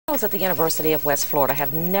At the University of West Florida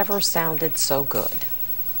have never sounded so good.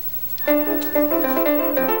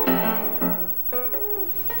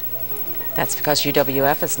 That's because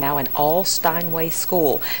UWF is now an all-Steinway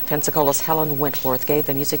school. Pensacola's Helen Wentworth gave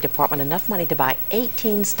the music department enough money to buy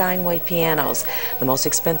 18 Steinway pianos. The most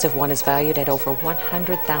expensive one is valued at over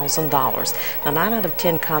 $100,000. Now, 9 out of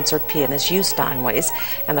 10 concert pianists use Steinways,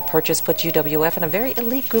 and the purchase puts UWF in a very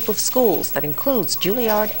elite group of schools that includes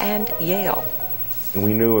Juilliard and Yale. And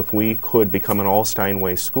we knew if we could become an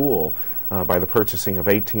all-Steinway school by the purchasing of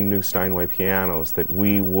 18 new Steinway pianos, that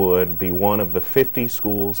we would be one of the 50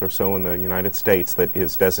 schools or so in the United States that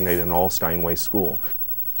is designated an all-Steinway school.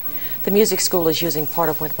 The music school is using part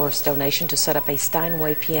of Wentworth's donation to set up a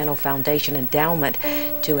Steinway Piano Foundation endowment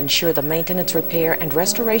to ensure the maintenance, repair, and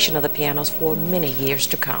restoration of the pianos for many years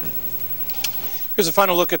to come. Here's a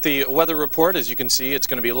final look at the weather report. As you can see, it's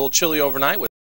going to be a little chilly overnight with